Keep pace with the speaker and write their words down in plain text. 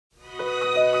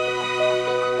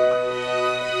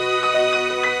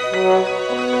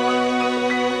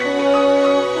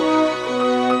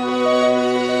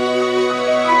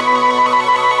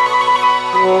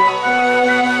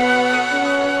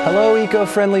Hello,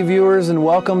 eco-friendly viewers, and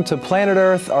welcome to Planet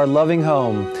Earth, Our Loving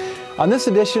Home. On this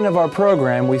edition of our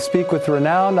program, we speak with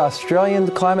renowned Australian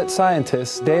climate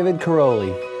scientist David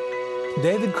Karoly.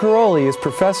 David Karoly is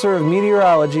Professor of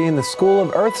Meteorology in the School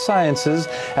of Earth Sciences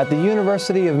at the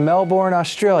University of Melbourne,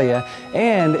 Australia,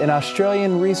 and an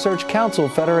Australian Research Council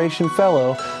Federation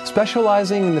Fellow,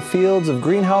 specializing in the fields of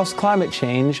greenhouse climate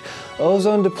change,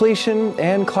 ozone depletion,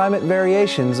 and climate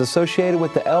variations associated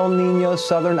with the El Niño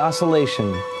Southern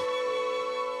Oscillation.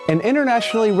 An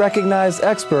internationally recognized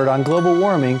expert on global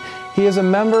warming, he is a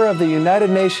member of the United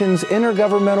Nations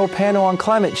Intergovernmental Panel on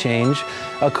Climate Change,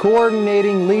 a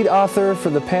coordinating lead author for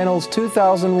the panel's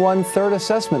 2001 Third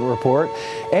Assessment Report,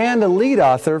 and a lead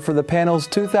author for the panel's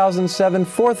 2007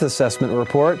 Fourth Assessment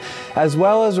Report, as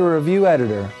well as a review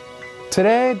editor.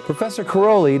 Today, Professor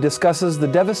Karoly discusses the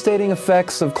devastating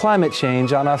effects of climate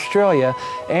change on Australia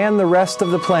and the rest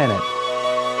of the planet.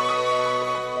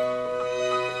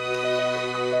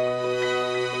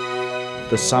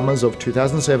 The summers of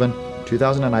 2007,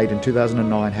 2008 and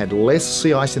 2009 had less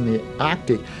sea ice in the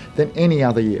Arctic than any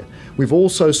other year. We've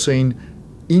also seen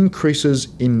increases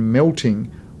in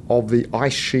melting of the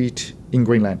ice sheet in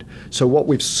Greenland. So what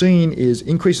we've seen is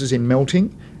increases in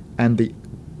melting and the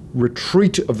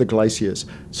retreat of the glaciers,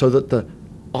 so that the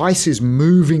ice is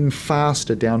moving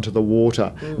faster down to the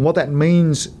water. And what that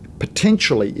means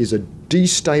potentially is a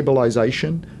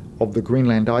destabilization of the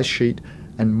Greenland ice sheet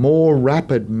and more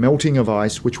rapid melting of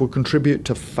ice, which will contribute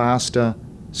to faster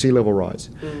sea level rise.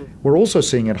 We're also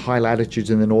seeing at high latitudes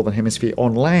in the Northern Hemisphere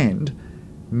on land,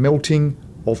 melting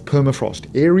of permafrost,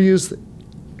 areas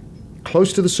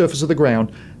close to the surface of the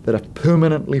ground that are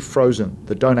permanently frozen,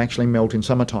 that don't actually melt in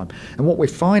summertime. And what we're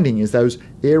finding is those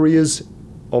areas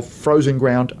of frozen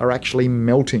ground are actually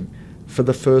melting for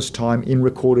the first time in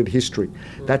recorded history.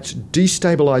 That's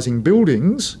destabilizing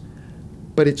buildings,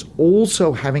 but it's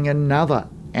also having another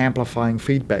amplifying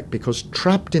feedback, because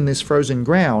trapped in this frozen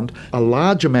ground are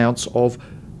large amounts of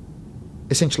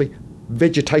essentially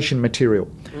vegetation material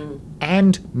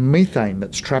and methane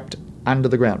that's trapped under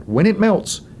the ground. When it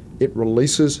melts, it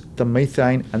releases the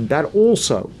methane, and that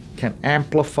also can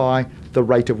amplify the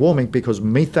rate of warming, because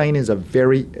methane is a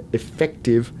very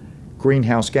effective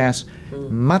greenhouse gas,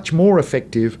 much more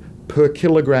effective per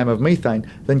kilogram of methane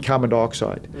than carbon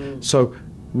dioxide. So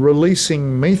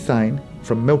releasing methane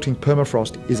from melting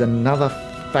permafrost is another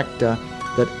factor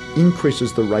that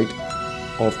increases the rate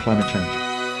of climate change.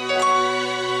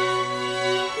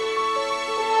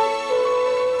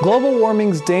 Global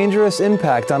warming's dangerous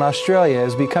impact on Australia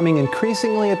is becoming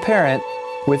increasingly apparent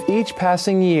with each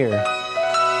passing year.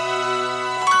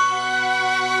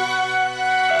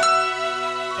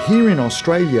 Here in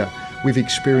Australia, we've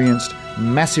experienced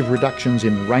massive reductions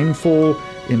in rainfall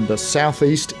in the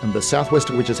southeast and the southwest,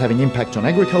 which is having impact on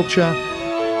agriculture.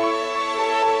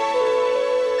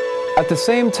 At the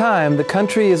same time, the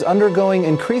country is undergoing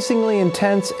increasingly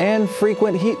intense and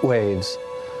frequent heat waves.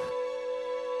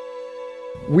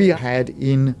 We had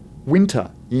in winter,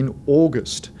 in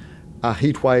August, a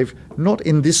heat wave, not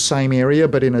in this same area,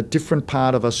 but in a different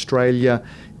part of Australia,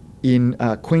 in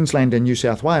Queensland and New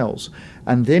South Wales.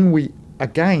 And then we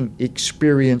again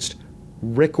experienced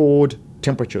record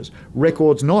temperatures.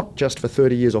 Records not just for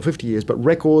 30 years or 50 years, but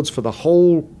records for the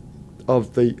whole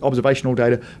of the observational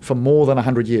data for more than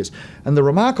 100 years. And the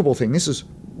remarkable thing, this is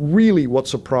really what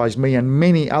surprised me and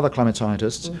many other climate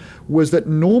scientists, was that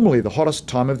normally the hottest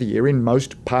time of the year in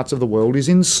most parts of the world is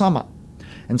in summer.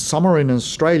 And summer in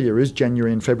Australia is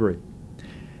January and February.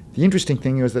 The interesting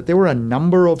thing was that there were a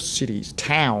number of cities,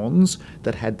 towns,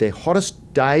 that had their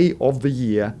hottest day of the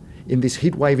year in this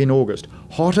heat wave in August,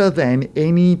 hotter than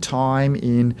any time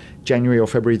in January or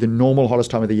February, the normal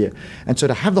hottest time of the year. And so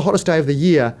to have the hottest day of the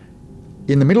year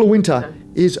in the middle of winter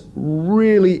is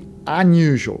really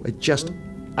unusual. It's just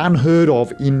unheard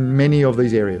of in many of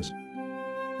these areas.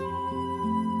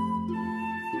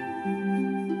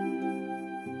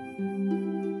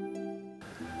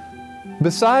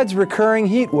 Besides recurring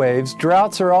heat waves,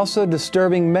 droughts are also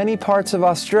disturbing many parts of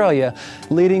Australia,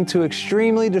 leading to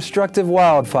extremely destructive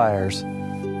wildfires.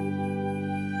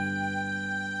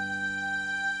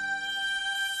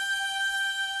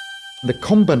 The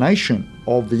combination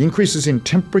of the increases in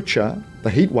temperature,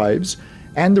 the heat waves,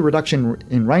 and the reduction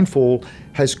in rainfall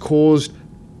has caused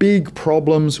big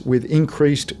problems with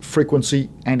increased frequency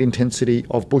and intensity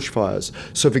of bushfires.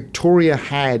 So Victoria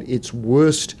had its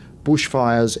worst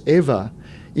bushfires ever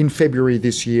in February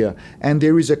this year, and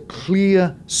there is a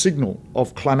clear signal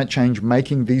of climate change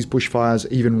making these bushfires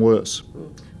even worse.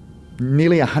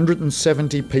 Nearly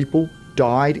 170 people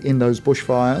died in those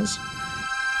bushfires.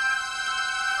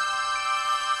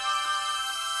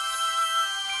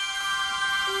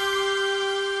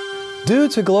 Due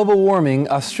to global warming,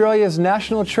 Australia's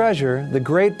national treasure, the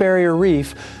Great Barrier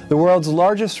Reef, the world's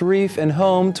largest reef and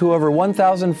home to over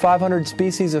 1,500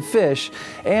 species of fish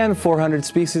and 400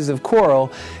 species of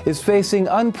coral, is facing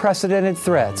unprecedented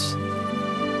threats.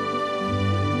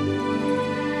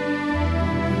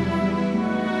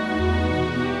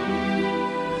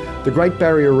 The Great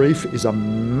Barrier Reef is a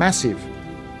massive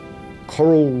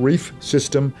coral reef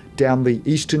system down the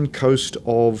eastern coast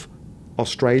of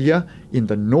Australia, in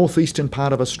the northeastern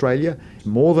part of Australia,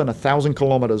 more than 1,000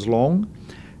 kilometres long.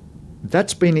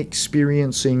 That's been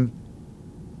experiencing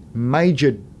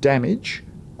major damage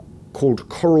called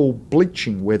coral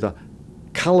bleaching, where the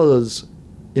colours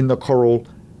in the coral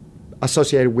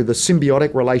associated with a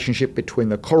symbiotic relationship between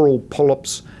the coral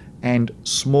polyps and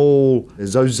small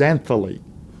zooxanthellae.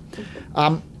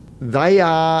 They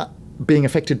are being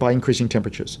affected by increasing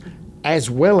temperatures,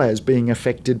 as well as being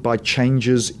affected by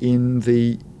changes in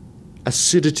the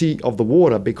acidity of the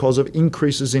water because of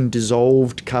increases in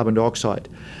dissolved carbon dioxide.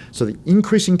 So the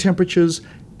increasing temperatures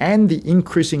and the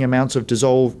increasing amounts of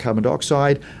dissolved carbon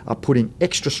dioxide are putting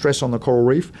extra stress on the coral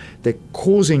reef. They're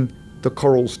causing the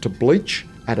corals to bleach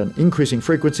at an increasing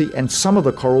frequency, and some of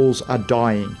the corals are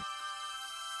dying.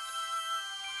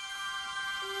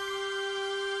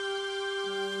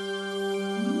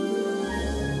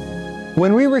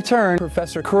 When we return,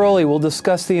 Professor Karoly will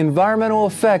discuss the environmental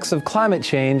effects of climate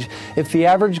change if the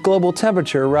average global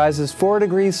temperature rises 4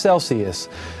 degrees Celsius.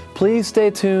 Please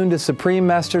stay tuned to Supreme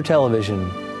Master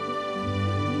Television.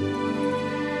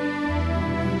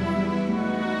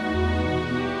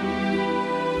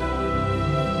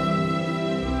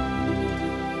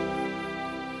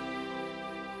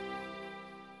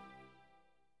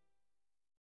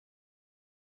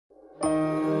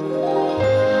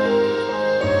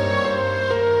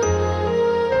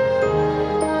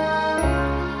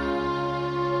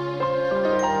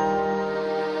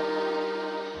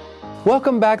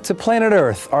 Welcome back to Planet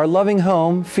Earth, our loving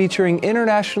home, featuring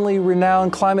internationally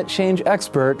renowned climate change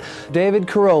expert David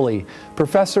Karoly,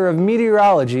 Professor of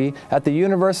Meteorology at the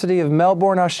University of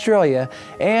Melbourne, Australia,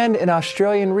 and an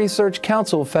Australian Research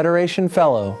Council Federation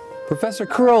Fellow. Professor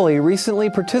Karoly recently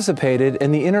participated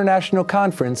in the international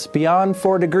conference Beyond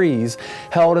 4 Degrees,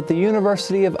 held at the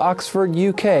University of Oxford,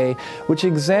 UK, which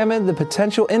examined the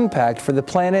potential impact for the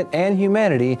planet and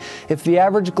humanity if the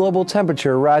average global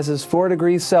temperature rises 4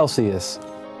 degrees Celsius.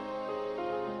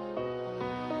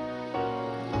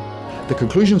 The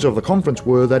conclusions of the conference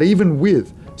were that even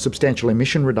with substantial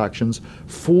emission reductions,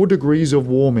 4 degrees of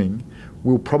warming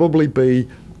will probably be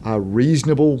a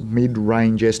reasonable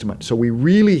mid-range estimate. So we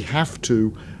really have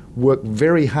to work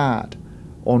very hard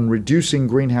on reducing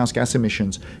greenhouse gas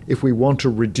emissions if we want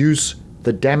to reduce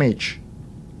the damage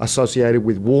associated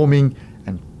with warming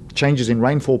and changes in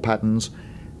rainfall patterns,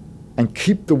 and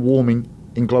keep the warming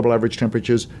in global average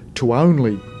temperatures to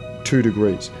only 2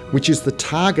 degrees, which is the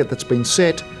target that's been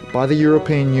set by the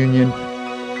European Union.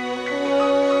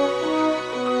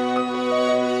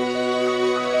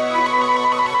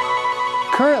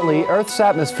 Currently, Earth's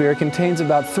atmosphere contains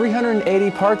about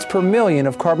 380 parts per million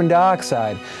of carbon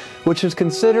dioxide, which is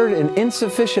considered an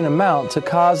insufficient amount to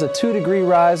cause a 2-degree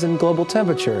rise in global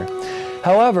temperature.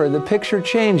 However, the picture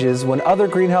changes when other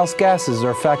greenhouse gases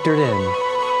are factored in.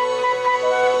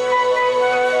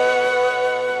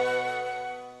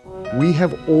 We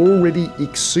have already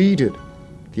exceeded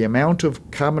the amount of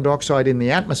carbon dioxide in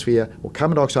the atmosphere, or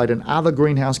carbon dioxide and other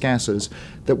greenhouse gases,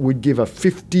 that would give a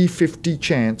 50-50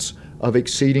 chance of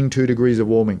exceeding 2 degrees of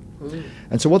warming.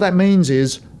 And so what that means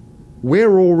is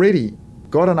we're already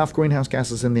got enough greenhouse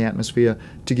gases in the atmosphere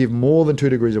to give more than 2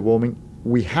 degrees of warming.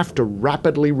 We have to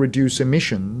rapidly reduce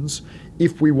emissions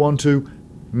if we want to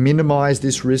minimize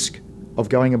this risk of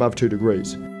going above 2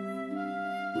 degrees.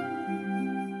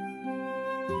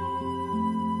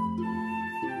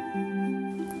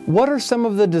 What are some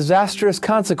of the disastrous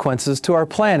consequences to our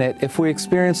planet if we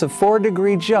experience a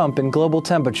 4-degree jump in global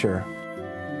temperature?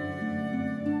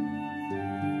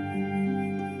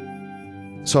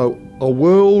 So a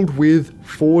world with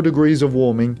 4 degrees of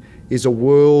warming is a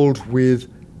world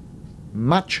with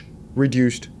much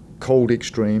reduced cold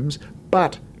extremes,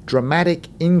 but dramatic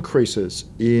increases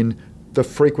in the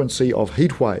frequency of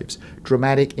heat waves,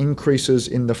 dramatic increases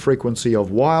in the frequency of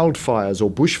wildfires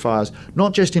or bushfires,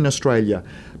 not just in Australia,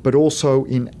 but also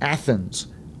in Athens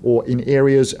or in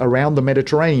areas around the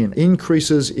Mediterranean,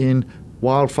 increases in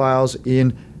wildfires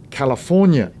in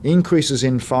California, increases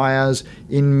in fires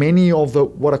in many of the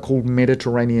what are called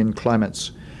Mediterranean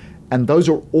climates. And those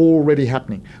are already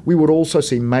happening. We would also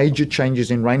see major changes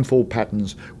in rainfall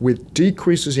patterns with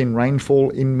decreases in rainfall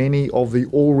in many of the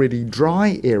already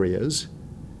dry areas.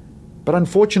 But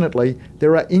unfortunately,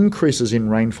 there are increases in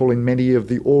rainfall in many of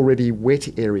the already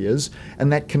wet areas,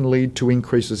 and that can lead to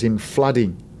increases in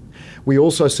flooding. We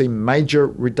also see major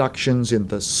reductions in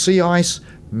the sea ice,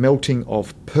 melting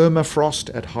of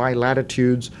permafrost at high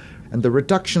latitudes, and the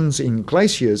reductions in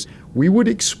glaciers. We would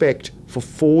expect for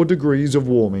 4 degrees of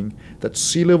warming that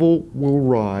sea level will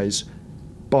rise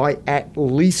by at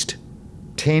least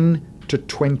 10 to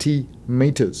 20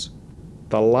 metres.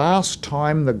 The last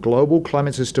time the global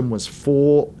climate system was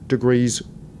 4 degrees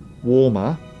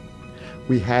warmer,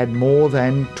 we had more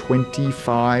than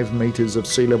 25 metres of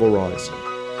sea level rise.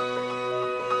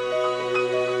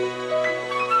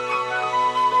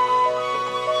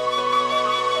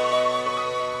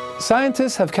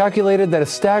 Scientists have calculated that a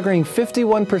staggering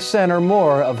 51% or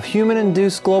more of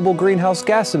human-induced global greenhouse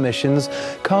gas emissions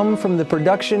come from the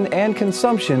production and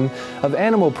consumption of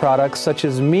animal products such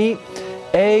as meat,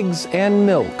 eggs, and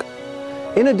milk.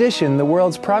 In addition, the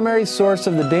world's primary source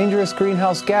of the dangerous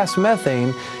greenhouse gas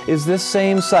methane is this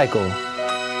same cycle.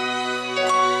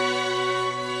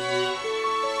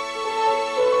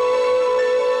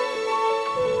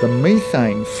 The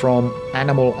methane from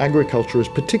animal agriculture is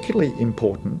particularly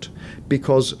important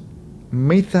because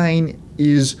methane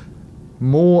is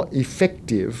more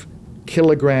effective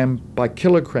kilogram by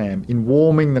kilogram in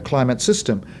warming the climate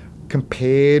system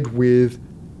compared with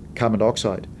carbon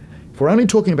dioxide. If we're only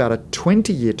talking about a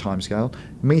 20-year timescale,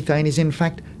 methane is in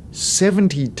fact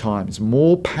 70 times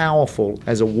more powerful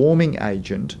as a warming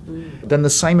agent than the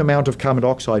same amount of carbon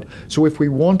dioxide. So if we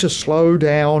want to slow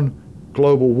down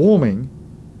global warming,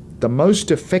 the most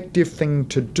effective thing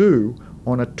to do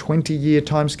on a 20-year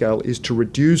timescale is to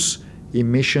reduce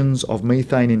emissions of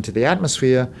methane into the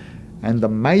atmosphere, and the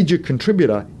major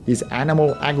contributor is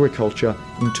animal agriculture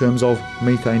in terms of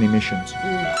methane emissions.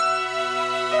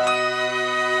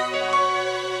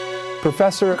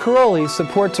 Professor Karoly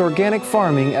supports organic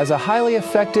farming as a highly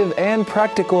effective and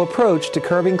practical approach to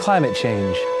curbing climate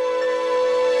change.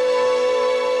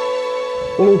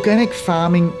 Well, organic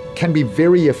farming can be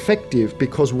very effective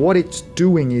because what it's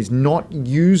doing is not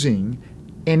using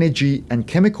energy and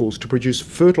chemicals to produce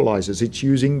fertilizers. It's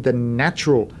using the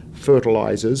natural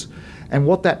fertilizers. And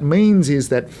what that means is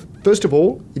that, first of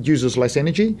all, it uses less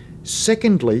energy.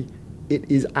 Secondly, it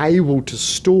is able to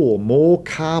store more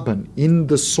carbon in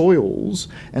the soils,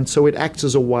 and so it acts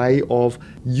as a way of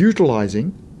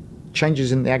utilizing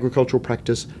changes in the agricultural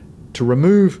practice to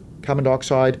remove carbon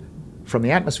dioxide from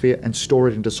the atmosphere and store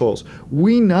it into soils.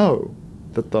 We know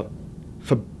that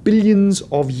for billions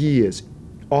of years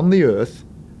on the Earth,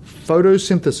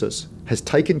 photosynthesis has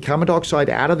taken carbon dioxide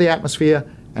out of the atmosphere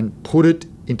and put it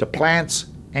into plants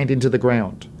and into the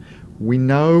ground. We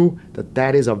know that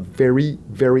that is a very,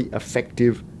 very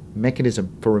effective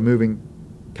mechanism for removing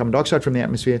carbon dioxide from the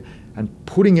atmosphere and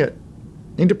putting it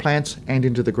into plants and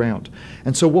into the ground.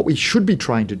 And so what we should be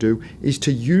trying to do is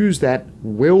to use that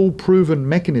well-proven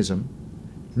mechanism,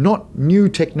 not new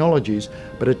technologies,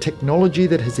 but a technology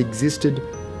that has existed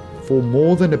for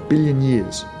more than 1 billion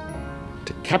years,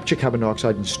 to capture carbon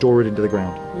dioxide and store it into the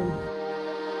ground.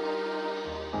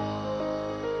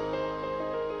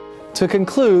 To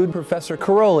conclude, Professor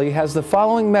Karoly has the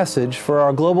following message for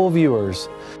our global viewers.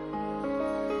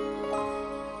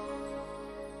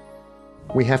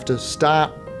 We have to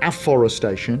start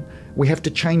afforestation. We have to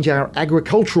change our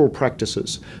agricultural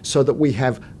practices so that we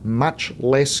have much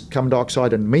less carbon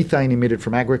dioxide and methane emitted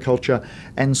from agriculture,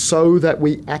 and so that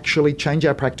we actually change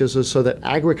our practices so that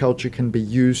agriculture can be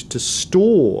used to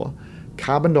store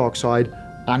carbon dioxide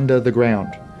under the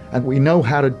ground. And we know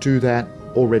how to do that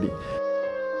already.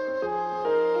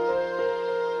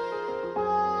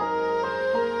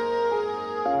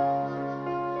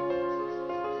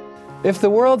 If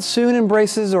the world soon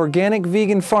embraces organic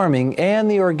vegan farming and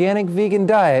the organic vegan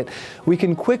diet, we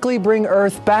can quickly bring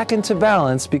Earth back into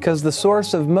balance because the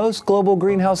source of most global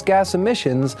greenhouse gas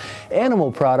emissions,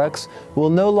 animal products,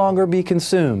 will no longer be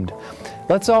consumed.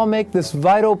 Let's all make this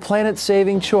vital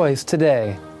planet-saving choice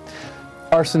today.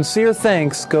 Our sincere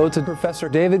thanks go to Professor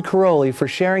David Karoly for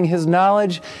sharing his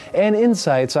knowledge and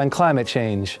insights on climate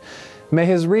change. May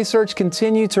his research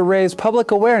continue to raise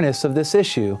public awareness of this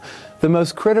issue, the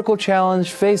most critical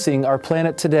challenge facing our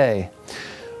planet today.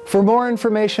 For more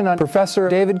information on Professor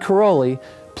David Karoly,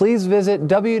 please visit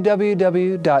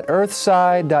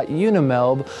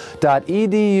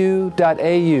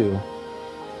www.earthsci.unimelb.edu.au.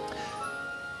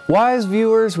 Wise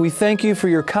viewers, we thank you for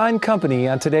your kind company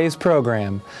on today's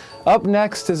program. Up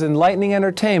next is enlightening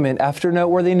entertainment after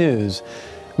noteworthy news.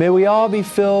 May we all be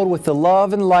filled with the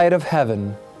love and light of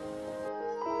heaven.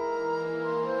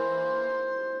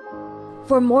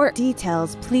 For more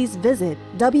details, please visit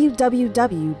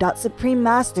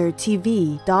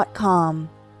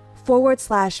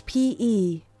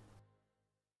www.suprememastertv.com/PE.